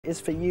is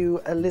for you,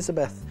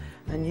 Elizabeth,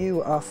 and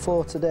you are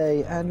 4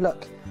 today. And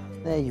look,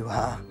 there you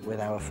are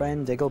with our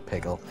friend Diggle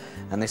Piggle.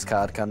 And this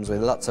card comes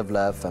with lots of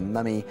love for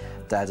Mummy,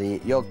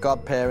 Daddy, your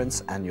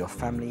godparents and your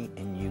family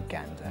in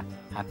Uganda.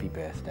 Happy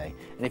birthday.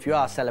 And if you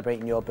are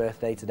celebrating your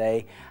birthday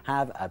today,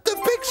 have a... The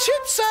big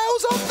ship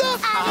sails on the...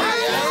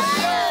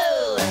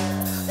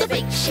 The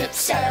big ship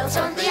sails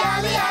on the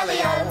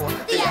alley-alley-o,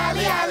 the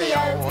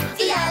alley-alley-o,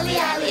 the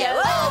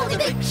alley-alley-o. Oh, the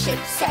big ship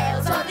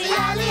sails on the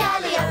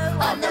alley-alley-o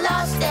on the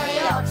last day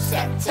of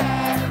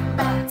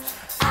September.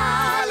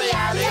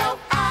 Alley-alley-o,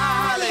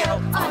 alley-o,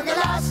 on the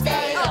last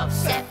day of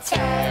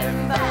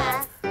September.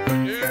 The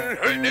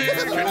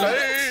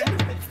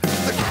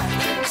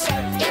captain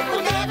said it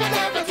will never,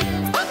 never do,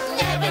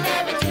 never,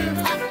 never do,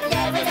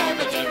 never,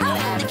 never do.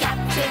 The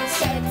captain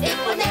said it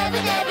will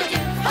never, never do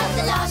on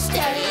the last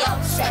day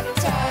of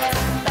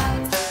September.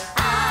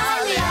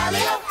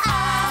 Alley-alley-o,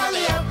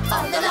 alley-o,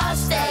 on the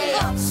last day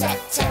of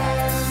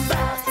September.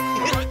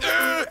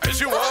 As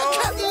you are.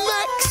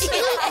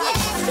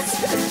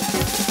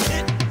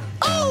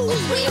 Oh,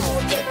 we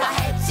all dip our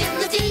heads in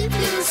the deep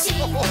blue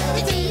sea,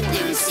 the deep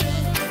blue sea,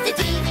 the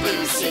deep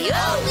blue sea.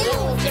 Oh, we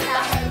all dip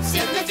our heads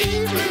in the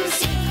deep blue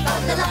sea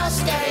on the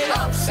last day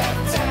of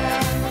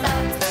September.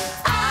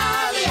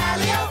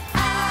 Alley-alley-o,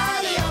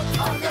 alley-o,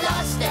 on the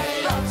last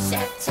day of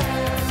September.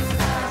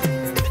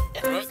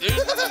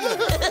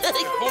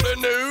 For the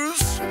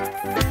news.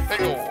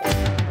 Hang on.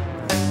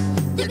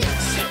 The big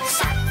ship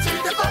sank to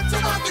the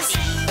bottom of the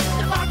sea,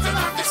 the bottom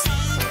of the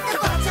sea, the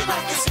bottom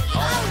of the sea.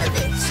 Oh, the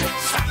big ship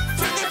sank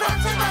to the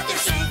bottom of the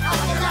sea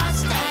on the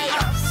last day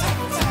of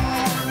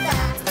September.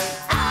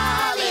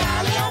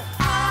 Alley-alley-o,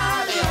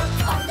 alley-o,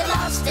 on the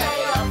last day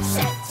of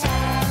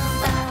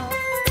September.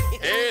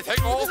 Hey,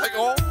 take all, take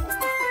all.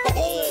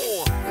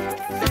 Oh,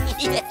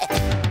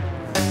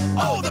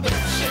 Oh, the big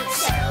ship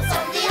sails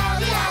on the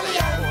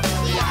alley-alley-o,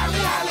 the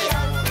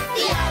alley-alley-o,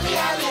 the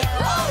alley-alley-o.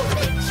 Oh, the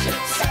big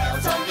ship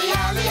sails on the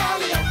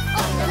alley-alley-o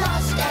on the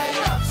last day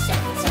of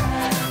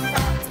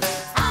September.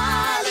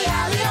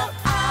 Alley-alley-o,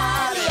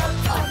 alley-o,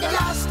 on the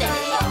last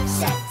day of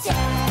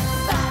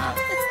September.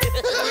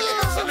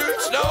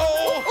 salutes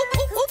now.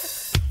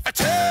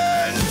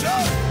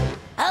 Attention.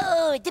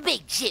 Oh, the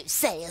big ship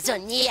sails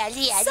on the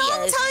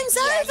alley-alley-o. Songtime's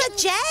over,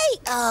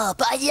 Jake. Oh,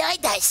 but I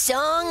like that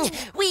song.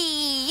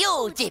 We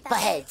all dip our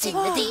heads in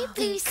the deep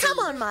blue sea. Come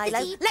on, Milo.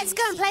 Let's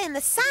go and play in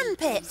the sand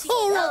pit.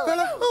 All right,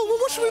 Bella. Oh, well,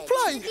 what should we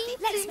play?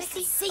 Let's make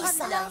a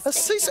seesaw. A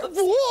seesaw.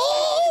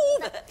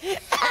 Whoa!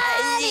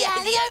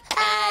 Alley-alley-o,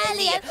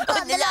 alley-o,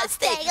 on the last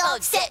day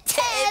of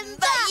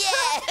September.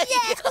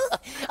 Yeah.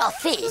 Oh,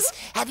 Fizz,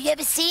 have you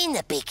ever seen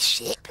the big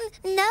ship?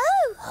 No,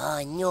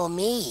 Oh, nor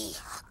me.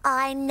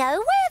 I know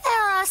where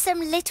there are some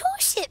little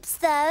ships,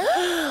 though.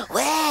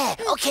 Where?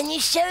 Oh, can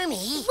you show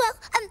me? Well,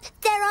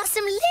 there are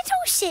some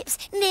little ships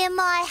near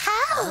my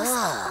house.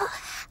 Ah.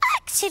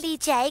 Actually,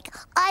 Jake,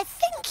 I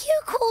think you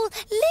call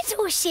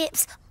little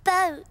ships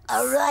boats.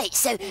 All right,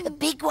 so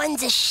big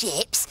ones are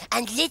ships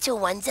and little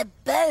ones are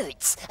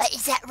boats.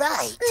 Is that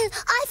right?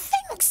 I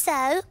think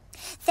so.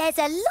 There's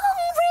a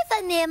long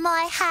river near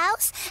my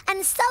house,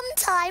 and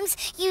sometimes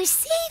you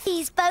see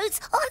these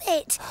boats on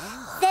it.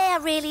 They're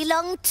really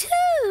long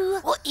too.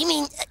 What, you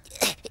mean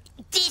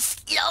this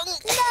long?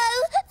 No,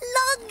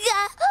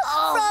 longer.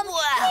 Oh, From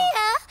wow.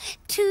 here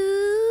to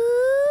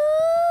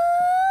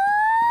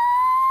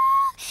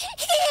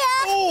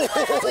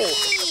here.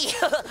 Whee!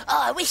 Oh,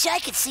 I wish I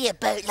could see a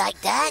boat like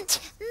that.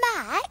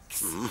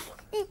 Max,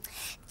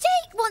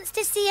 Jake wants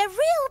to see a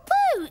real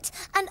boat,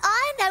 and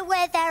I know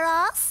where there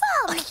are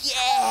some.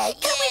 Yeah.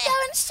 Can we go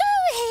and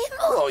show him?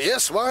 Oh,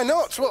 yes, why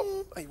not?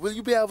 Well, hey, will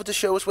you be able to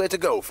show us where to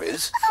go,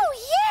 Fizz? Oh,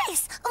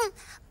 yes.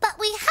 But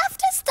we have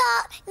to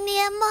start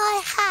near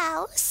my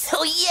house.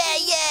 Oh,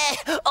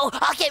 yeah. Oh,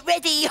 I'll get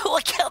ready. Oh,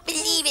 I can't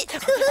believe it.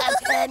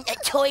 A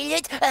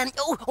toilet.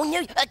 Oh,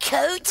 no, a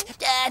coat.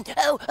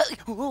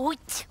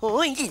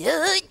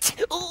 Toilet.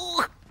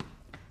 Oh.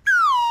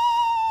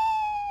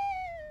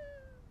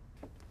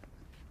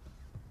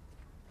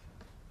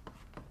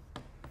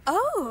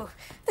 Oh,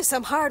 there's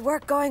some hard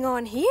work going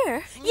on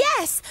here.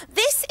 Yes,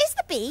 this is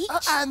the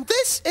beach. And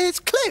this is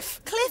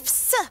Cliff.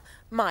 Cliffs,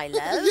 Milo.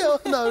 Yeah,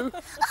 no.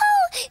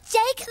 Oh,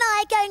 Jake and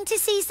I are going to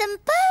see some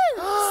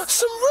boats.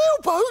 Some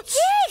real boats?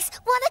 Yes,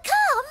 want to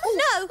come?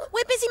 No,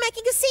 we're busy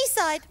making a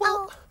seaside.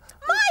 Well,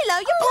 Milo,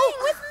 you're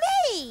playing with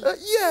me.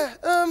 Yeah,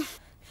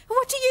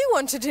 What do you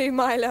want to do,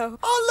 Milo?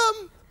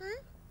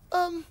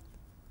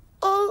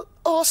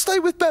 I'll stay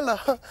with Bella.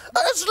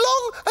 As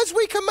long as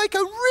we can make a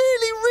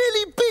really,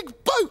 really big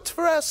boat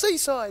for our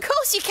seaside. Of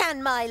course you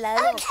can, Milo.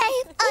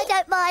 Okay, I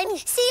don't mind.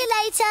 See you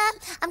later.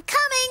 I'm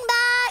coming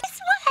back. This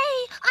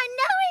way. I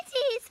know it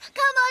is.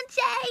 Come on,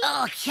 Jake.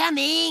 Oh,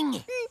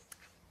 coming.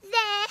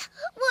 There.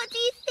 What do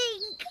you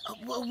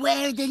think?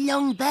 Where are the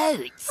long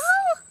boats?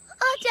 Oh,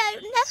 I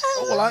don't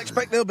know. Well, I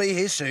expect they'll be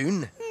here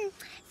soon.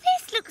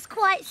 This looks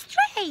quite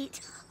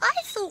straight. I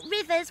thought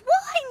rivers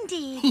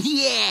winded.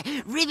 Yeah,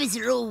 rivers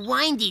are all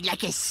windy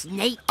like a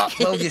snake.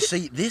 Well, you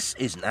see, this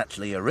isn't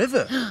actually a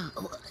river.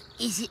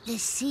 Is it the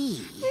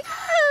sea?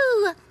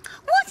 No.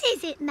 What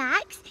it,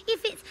 Max,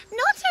 if it's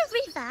not a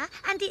river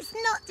and it's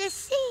not the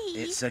sea?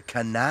 It's a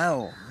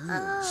canal.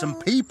 Some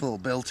people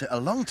built it a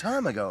long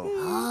time ago.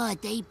 Oh,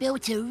 they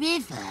built a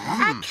river?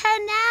 A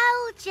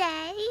canal,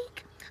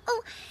 Jake.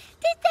 Oh,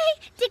 did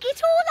they dig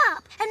it all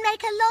up and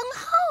make a long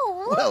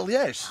hole? Well,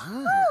 yes.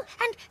 Oh,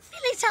 and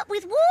fill it up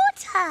with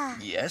water?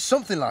 Yes,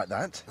 something like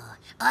that.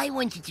 I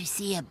wanted to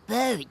see a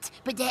boat,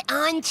 but there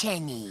aren't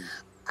any.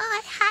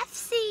 I have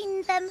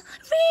seen them.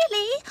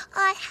 Really,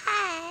 I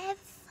have.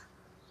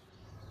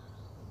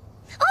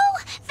 Oh,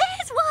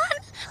 there's one.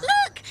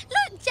 Look,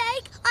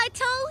 Jake, I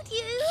told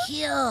you.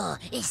 Sure,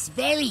 it's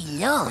very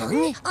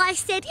long. I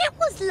said it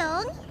was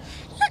long.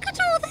 Look at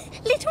all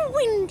the little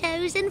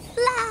windows and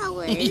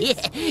flowers.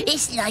 Yeah,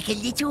 it's like a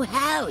little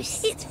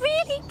house. It's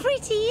really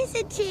pretty,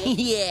 isn't it?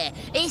 Yeah,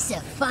 it's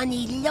a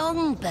funny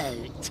long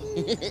boat.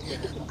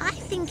 I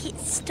think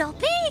it's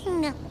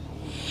stopping.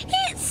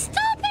 It's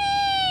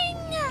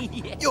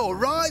stopping! You're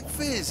right,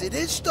 Fizz. It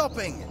is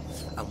stopping.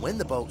 And when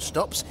the boat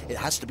stops, it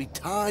has to be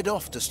tied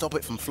off to stop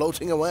it from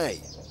floating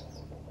away.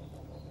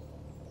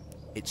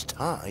 It's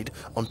tied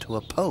onto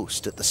a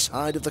post at the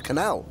side of the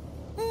canal.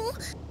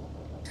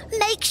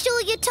 Make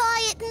sure you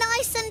tie it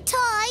nice and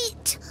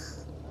tight.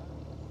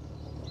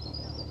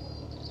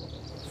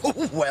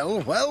 Oh,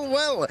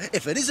 well.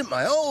 If it isn't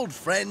my old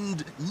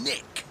friend,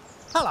 Nick.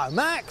 Hello,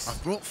 Max.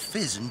 I've brought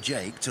Fizz and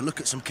Jake to look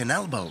at some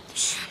canal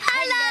boats.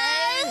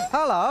 Hello!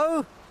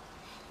 Hello.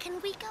 Can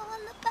we go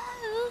on the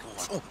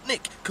boat? Oh,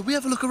 Nick, could we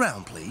have a look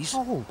around, please?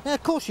 Oh, yeah,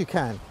 of course you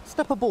can.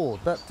 Step aboard,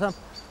 but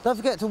don't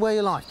forget to wear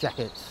your life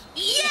jackets.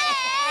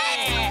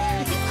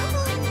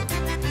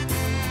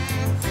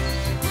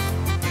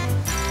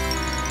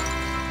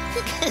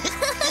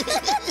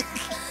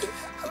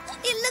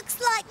 It looks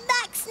like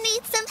Max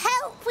needs some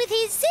help with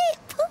his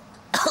zip.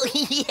 Oh,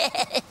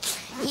 yeah,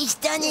 he's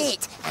done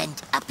it,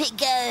 and up it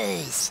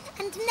goes.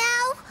 And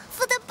now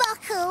for the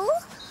buckle.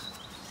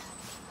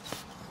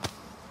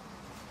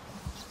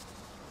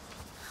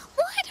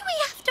 Why do we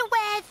have to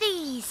wear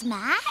these,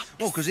 Max?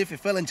 Well, because if you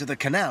fell into the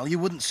canal, you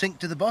wouldn't sink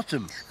to the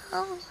bottom.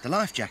 Oh. The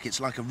life jacket's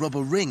like a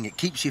rubber ring. It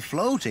keeps you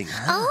floating.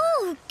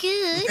 Oh,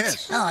 good.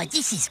 Yes. Oh,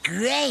 this is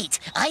great.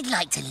 I'd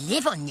like to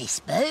live on this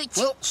boat.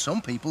 Well,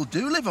 some people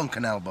do live on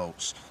canal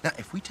boats. Now,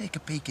 if we take a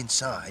peek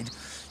inside,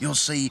 you'll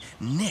see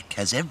Nick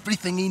has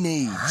everything he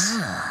needs.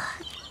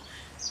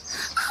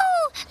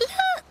 Oh,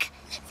 look!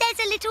 There's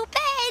a little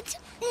bed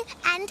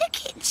and a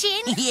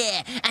kitchen.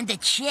 Yeah, and a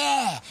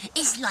chair.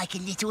 It's like a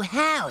little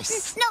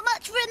house. Not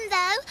much room,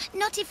 though.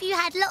 Not if you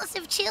had lots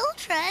of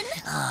children.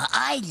 Oh,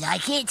 I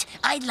like it.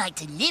 I'd like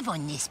to live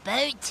on this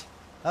boat.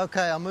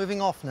 OK, I'm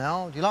moving off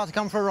now. Would you like to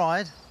come for a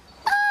ride?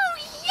 Oh,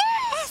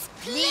 yes,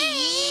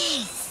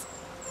 Please.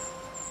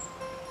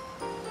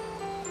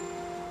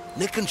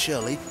 Nick and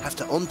Shirley have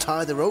to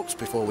untie the ropes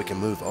before we can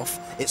move off.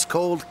 It's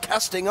called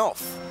casting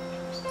off.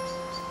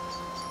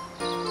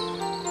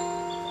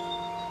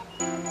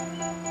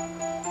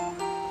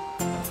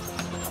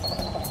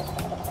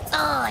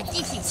 Oh,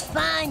 this is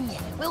fun.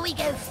 Will we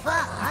go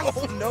fast?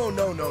 Oh, no.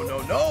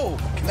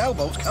 Canal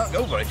boats can't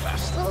go very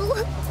fast. Oh,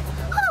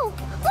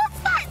 what's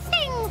that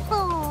thing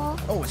for?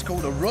 Oh, it's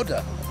called a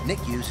rudder. Nick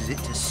uses it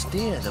to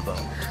steer the boat.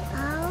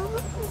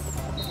 Oh.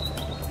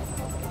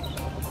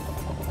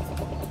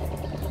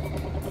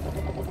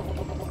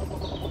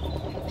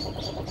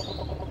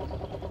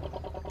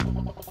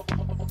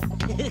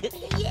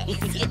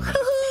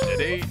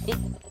 Steady.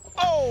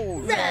 Oh!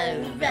 Row,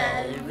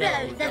 row,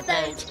 row the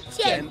boat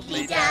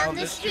gently down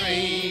the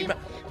stream.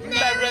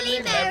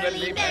 Merrily,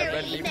 merrily,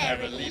 merrily,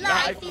 merrily,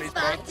 life is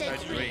but a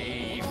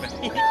dream.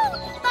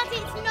 Oh, but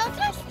it's not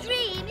a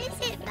stream, is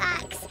it,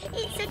 Max?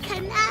 It's a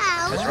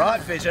canal. That's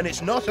right, Fizz, and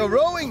it's not a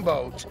rowing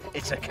boat.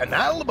 It's a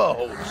canal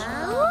boat.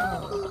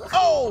 Oh.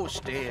 Oh,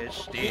 steer,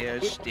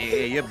 steer,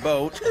 steer your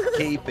boat.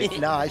 Keep it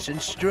nice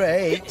and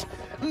straight.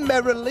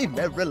 Merrily,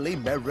 merrily,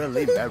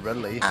 merrily,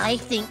 merrily. I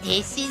think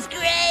this is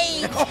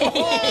great.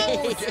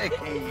 Oh,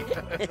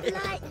 Jakey.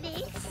 Like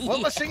this?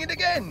 Well, let's sing it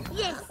again.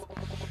 Yes.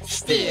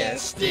 Steer,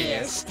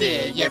 steer,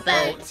 steer your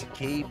boat.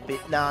 Keep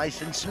it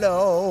nice and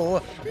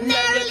slow.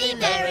 Merrily,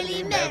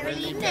 merrily,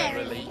 merrily,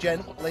 merrily.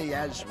 Gently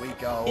as we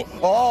go.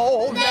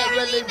 Oh,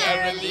 Merrily,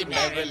 merrily,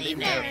 merrily,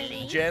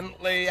 merrily.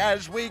 gently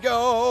as we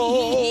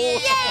go.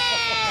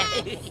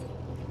 Yeah!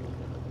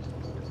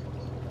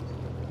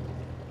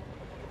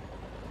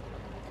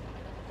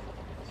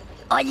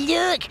 Oh,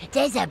 look,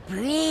 there's a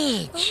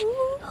bridge.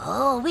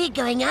 Oh, we're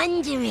going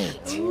under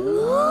it.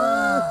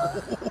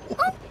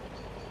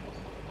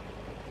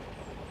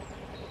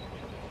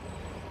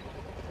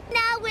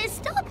 Now we're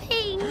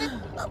stopping.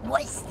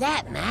 What's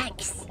that,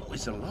 Max?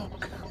 It's a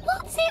lock.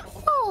 What's it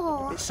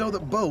for? It's so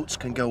that boats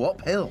can go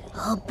uphill.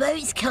 Oh,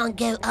 boats can't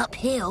go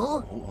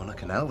uphill. Oh, on a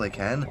canal they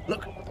can.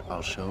 Look,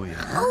 I'll show you.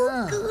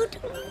 Oh, good.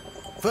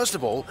 First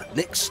of all,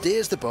 Nick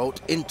steers the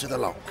boat into the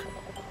lock.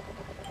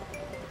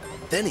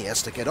 Then he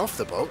has to get off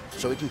the boat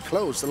so he can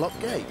close the lock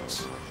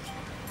gates.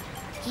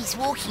 He's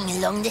walking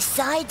along the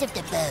side of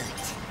the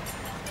boat.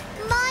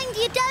 Mind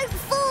you don't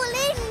fall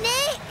in,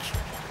 Nick.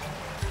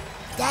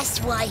 That's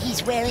why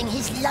he's wearing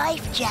his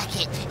life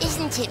jacket,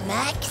 isn't it,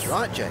 Max?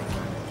 Right, Jake.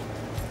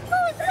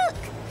 Oh, look!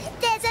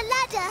 There's a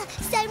ladder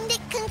so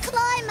Nick can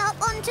climb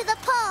up onto the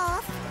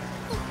path.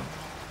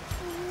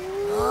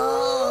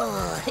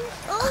 Oh,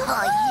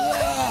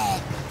 yeah.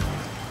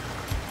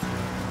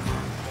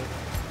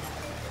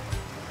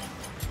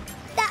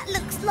 That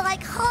looks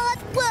like hard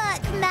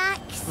work,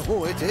 Max.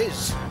 Oh, it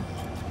is.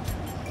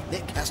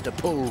 Nick has to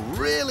pull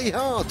really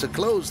hard to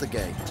close the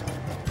gate.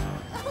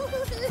 Oh,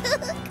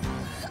 look!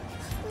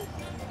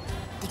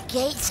 The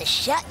gates are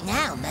shut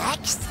now,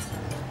 Max.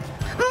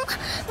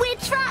 We're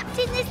trapped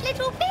in this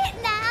little bit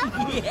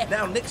now.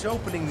 Now Nick's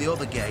opening the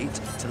other gate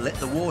to let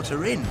the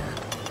water in.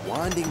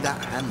 Winding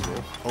that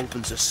handle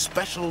opens a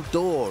special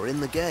door in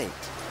the gate.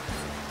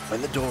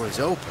 When the door is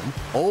open,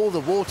 all the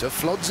water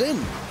floods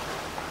in.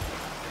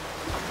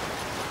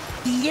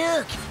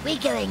 Look, we're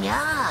going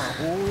up.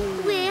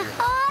 We're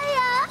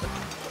higher.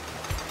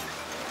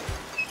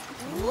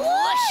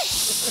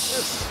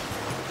 Whoosh!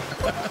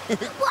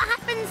 What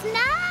happens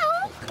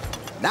now?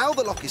 Now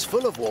the lock is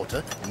full of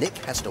water, Nick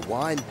has to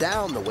wind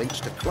down the winch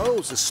to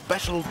close the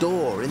special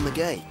door in the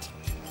gate.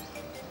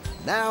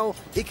 Now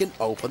he can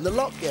open the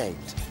lock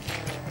gate.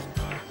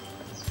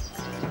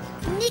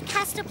 Nick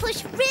has to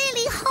push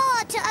really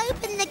hard to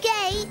open the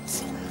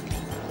gate.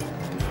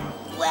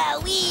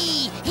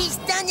 Wowee! He's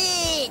done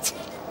it!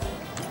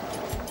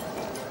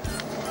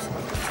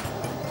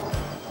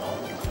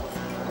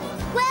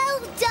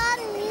 Well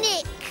done,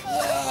 Nick.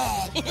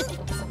 Yeah.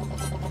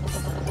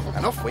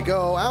 And off we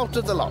go out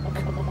of the lock.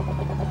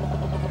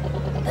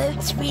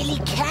 Boats really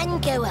can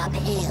go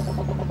uphill.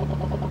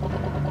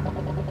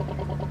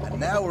 And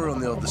now we're on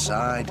the other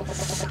side.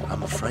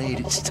 I'm afraid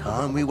it's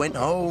time we went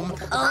home.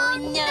 Oh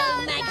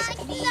no, Max,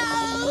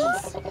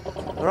 please!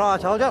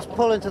 Right, I'll just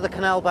pull into the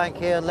canal bank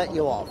here and let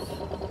you off.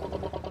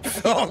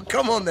 Oh,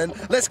 come on then.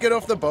 Let's get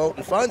off the boat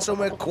and find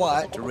somewhere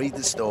quiet to read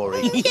the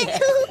story.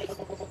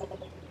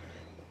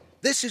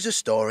 This is a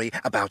story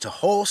about a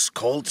horse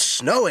called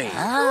Snowy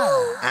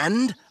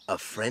and a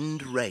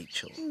friend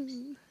Rachel.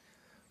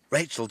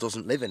 Rachel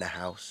doesn't live in a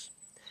house.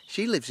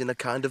 She lives in a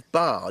kind of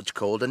barge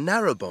called a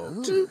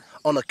narrowboat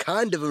on a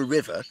kind of a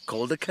river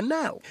called a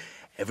canal.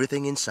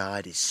 Everything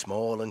inside is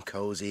small and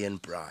cosy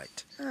and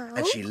bright.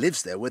 And she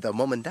lives there with her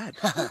mum and dad.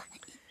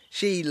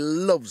 She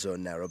loves her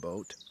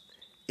narrowboat.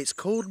 It's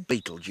called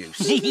Beetlejuice.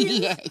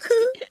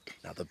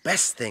 Now, the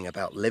best thing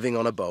about living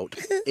on a boat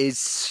is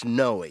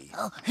Snowy.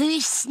 Oh,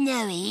 who's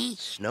Snowy?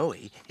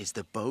 Snowy is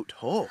the boat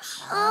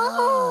horse.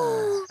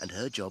 Oh. And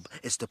her job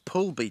is to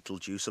pull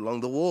Beetlejuice along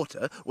the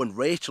water when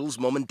Rachel's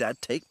mum and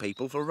dad take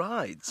people for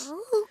rides.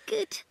 Oh,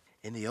 good.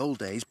 In the old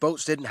days,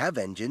 boats didn't have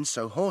engines,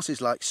 so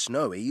horses like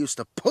Snowy used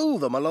to pull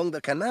them along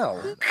the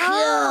canal.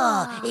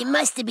 Oh, it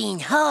must have been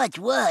hard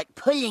work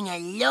pulling a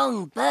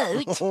long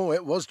boat. Oh,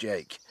 it was,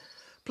 Jake.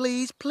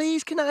 Please,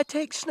 can I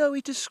take Snowy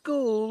to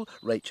school?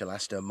 Rachel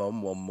asked her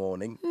mum one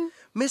morning.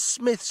 Miss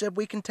Smith said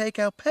we can take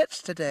our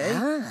pets today.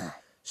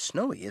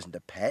 Snowy isn't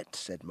a pet,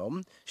 said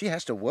Mum. She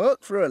has to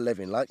work for a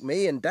living like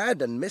me and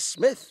Dad and Miss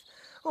Smith.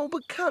 Oh,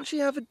 but can't she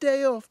have a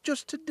day off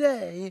just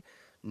today?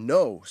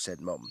 No, said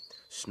Mum.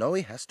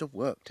 Snowy has to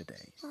work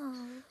today.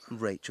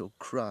 Rachel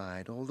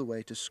cried all the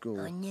way to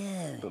school. Oh,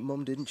 no. But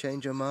Mum didn't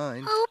change her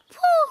mind. Oh,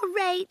 poor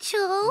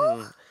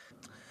Rachel.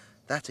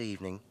 That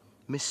evening,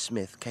 Miss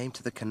Smith came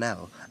to the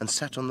canal and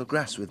sat on the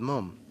grass with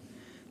Mum.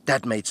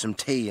 Dad made some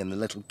tea in the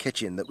little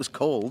kitchen that was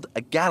called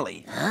a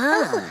galley.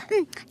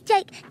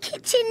 Jake,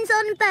 kitchens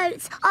on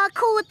boats are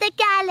called the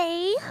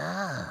galley.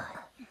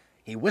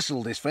 He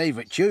whistled his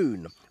favourite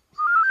tune.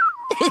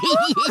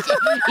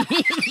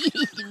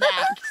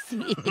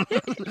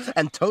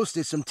 And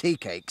toasted some tea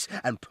cakes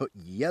and put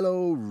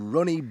yellow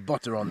runny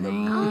butter on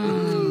them.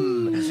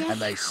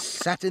 And they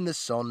sat in the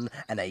sun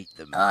and ate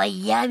them. Oh,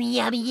 yum,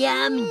 yum,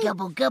 yum,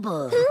 gobble,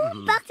 gobble.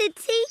 Buttered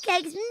tea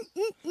cakes.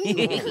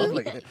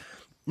 Lovely.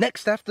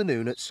 Next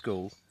afternoon at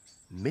school,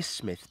 Miss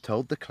Smith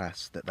told the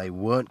class that they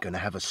weren't going to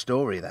have a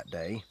story that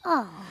day.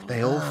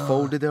 They all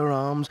folded their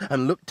arms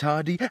and looked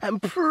tidy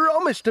and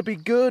promised to be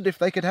good if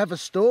they could have a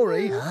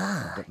story.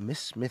 But Miss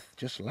Smith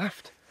just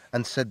laughed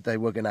and said they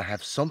were going to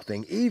have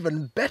something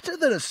even better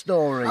than a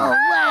story. Oh,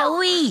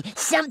 wowee!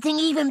 Something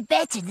even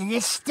better than a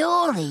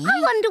story.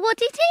 I wonder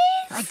what it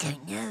is. I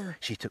don't know.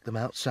 She took them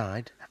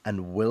outside,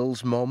 and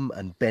Will's mum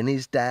and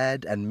Benny's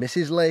dad and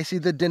Mrs. Lacey,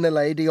 the dinner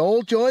lady,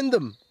 all joined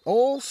them,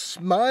 all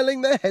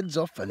smiling their heads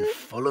off and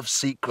full of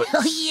secrets.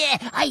 Oh,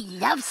 yeah, I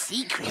love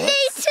secrets.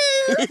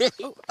 Me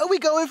too. Are we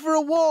going for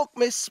a walk,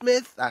 Miss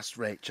Smith? Asked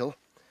Rachel.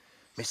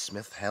 Miss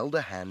Smith held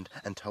her hand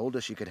and told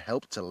her she could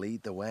help to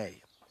lead the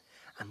way.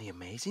 And the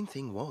amazing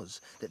thing was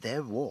that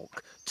their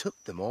walk took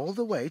them all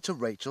the way to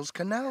Rachel's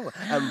canal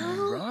and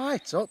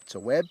right up to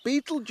where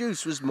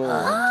Beetlejuice was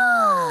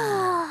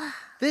moored.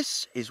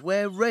 This is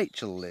where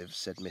Rachel lives,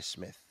 said Miss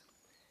Smith.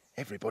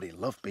 Everybody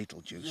loved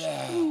Beetlejuice.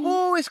 Yeah.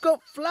 Oh, it's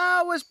got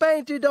flowers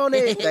painted on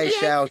it, they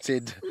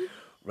shouted.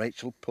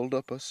 Rachel pulled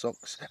up her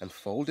socks and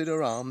folded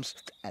her arms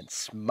and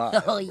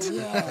smiled. Oh,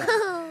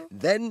 yeah.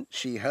 Then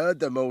she heard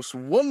the most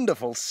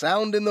wonderful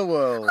sound in the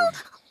world.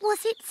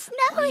 Was it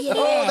snowing? Yeah.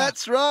 Oh,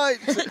 that's right.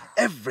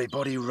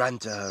 Everybody ran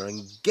to her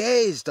and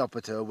gazed up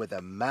at her with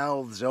their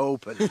mouths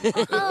open.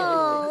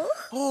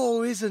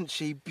 Oh, isn't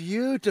she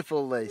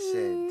beautiful, they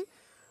said.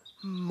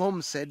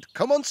 Mum said,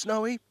 come on,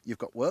 Snowy, you've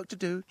got work to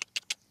do.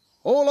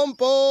 All on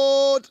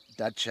board,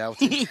 Dad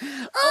shouted.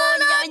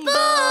 All on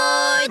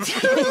board!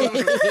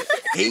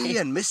 He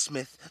and Miss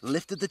Smith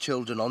lifted the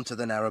children onto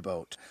the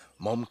narrowboat.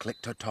 Mum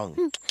clicked her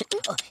tongue.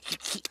 Oh,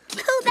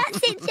 that's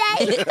it,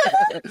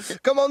 Jay.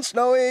 Come on,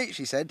 Snowy,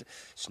 she said.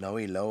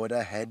 Snowy lowered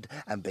her head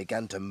and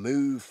began to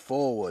move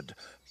forward.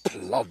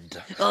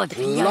 Plod, Oh,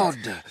 plod,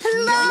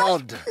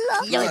 plod.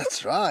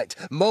 That's right.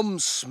 Mum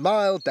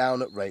smiled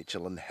down at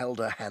Rachel and held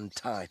her hand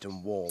tight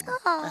and warm.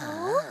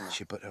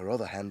 She put her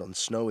other hand on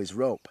Snowy's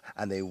rope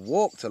and they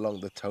walked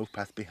along the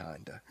towpath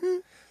behind her.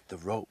 The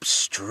rope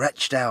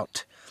stretched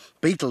out.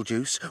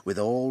 Beetlejuice, with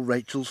all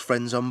Rachel's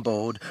friends on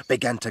board,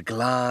 began to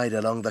glide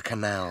along the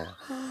canal.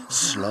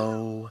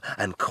 Slow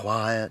and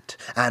quiet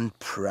and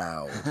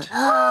proud.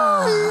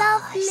 Oh,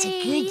 lovely. It's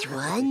a good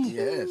one.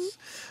 Yes.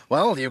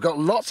 Well, you've got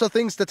lots of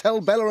things to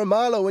tell Bella and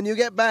Milo when you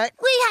get back.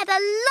 We had a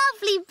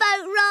lovely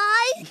boat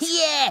ride.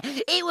 Yeah,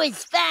 it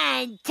was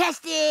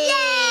fantastic.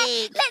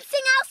 Yay! Let's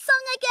sing our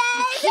song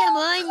again. Come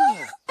on.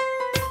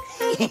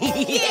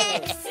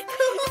 Yes.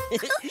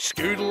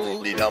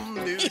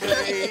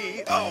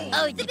 Scoodle-dee-dum-doo-day.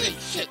 Oh, the big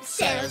ship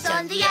sails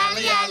on the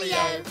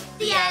alley-alley-o,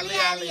 the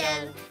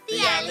alley-alley-o, the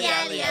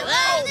alley-alley-o.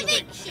 Oh, the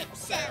big ship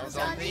sails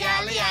on the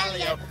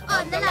alley-alley-o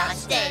on the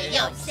last day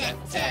of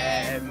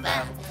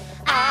September.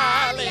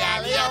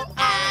 Alley-alley-o,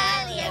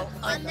 alley-o,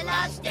 on the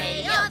last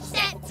day of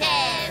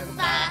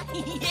September.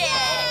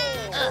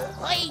 Yeah!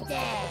 Ahoy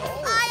there!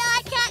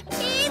 Aye,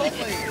 Captain.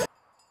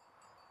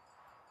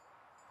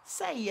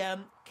 Say,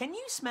 can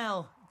you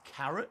smell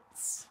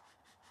carrots?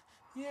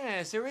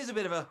 Yes, there is a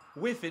bit of a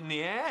whiff in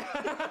the air.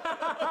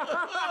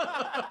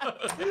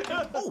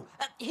 Oh,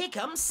 here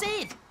comes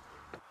Sid.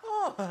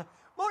 Oh,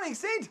 morning,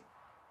 Sid.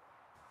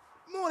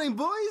 Morning,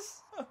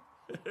 boys.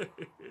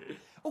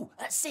 Oh,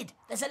 Sid,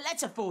 there's a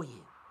letter for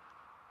you.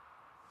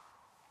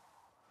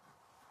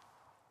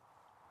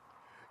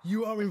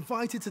 You are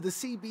invited to the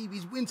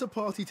CBEEBIES winter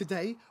party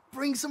today.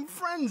 Bring some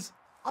friends.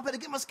 I better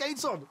get my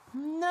skates on.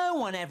 No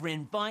one ever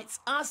invites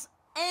us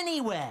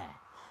anywhere.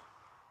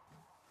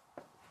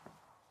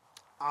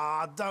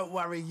 Don't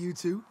worry, you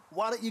two.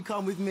 Why don't you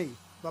come with me?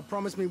 But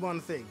promise me one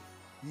thing.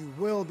 You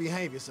will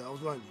behave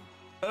yourselves, won't you?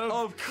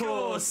 Of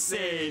course,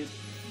 Sid.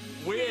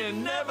 We're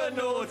never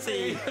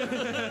naughty. Winter,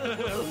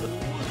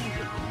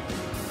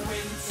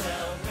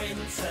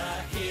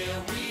 winter,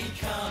 here we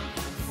come.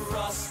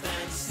 Frost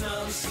and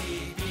snow,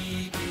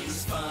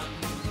 CBeebies fun.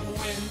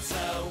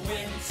 Winter,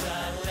 winter,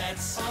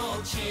 let's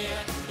all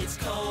cheer. It's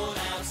cold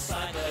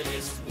outside, but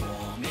it's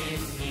warm in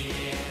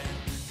here.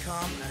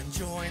 Come and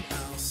join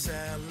our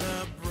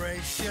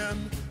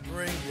celebration.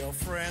 Bring your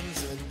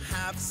friends and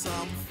have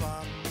some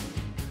fun.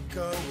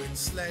 Going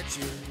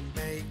sledging,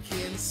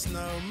 making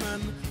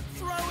snowmen,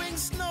 throwing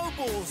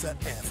snowballs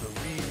at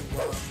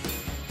everyone.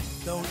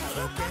 Don't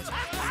forget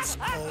it's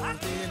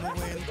cold in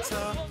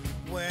winter.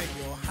 Wear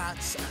your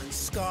hats and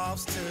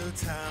scarves to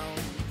town.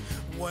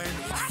 When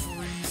it's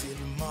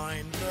freezing,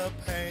 mind the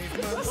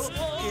pavements.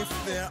 If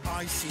they're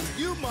icy,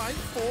 you might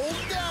fall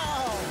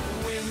down.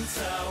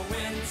 Winter,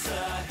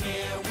 winter,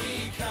 here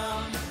we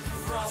come.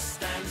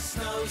 Frost and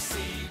snow,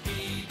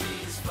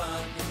 CBeebies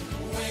fun.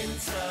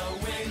 Winter,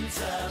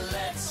 winter,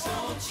 let's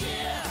all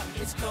cheer.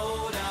 It's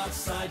cold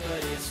outside,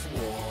 but it's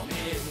warm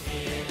in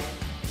here.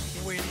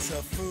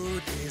 Winter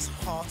food is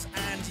hot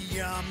and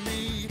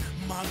yummy.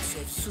 Mugs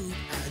of soup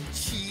and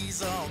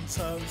cheese on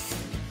toast.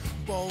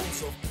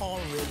 Bowls of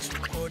porridge,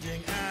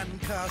 pudding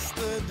and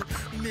custard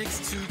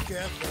mixed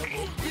together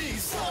would be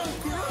so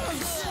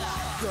gross.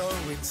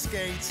 Going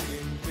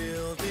skating,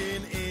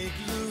 building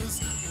igloos,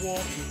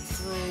 walking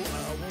through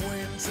a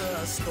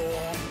winter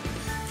storm.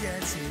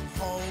 Getting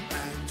home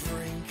and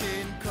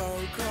drinking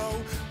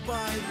cocoa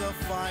by the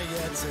fire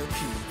to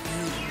keep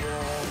you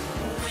warm.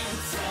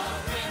 Winter,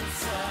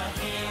 winter,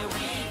 here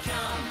we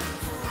come.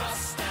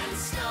 Frost and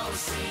snow,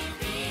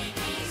 CBeebies.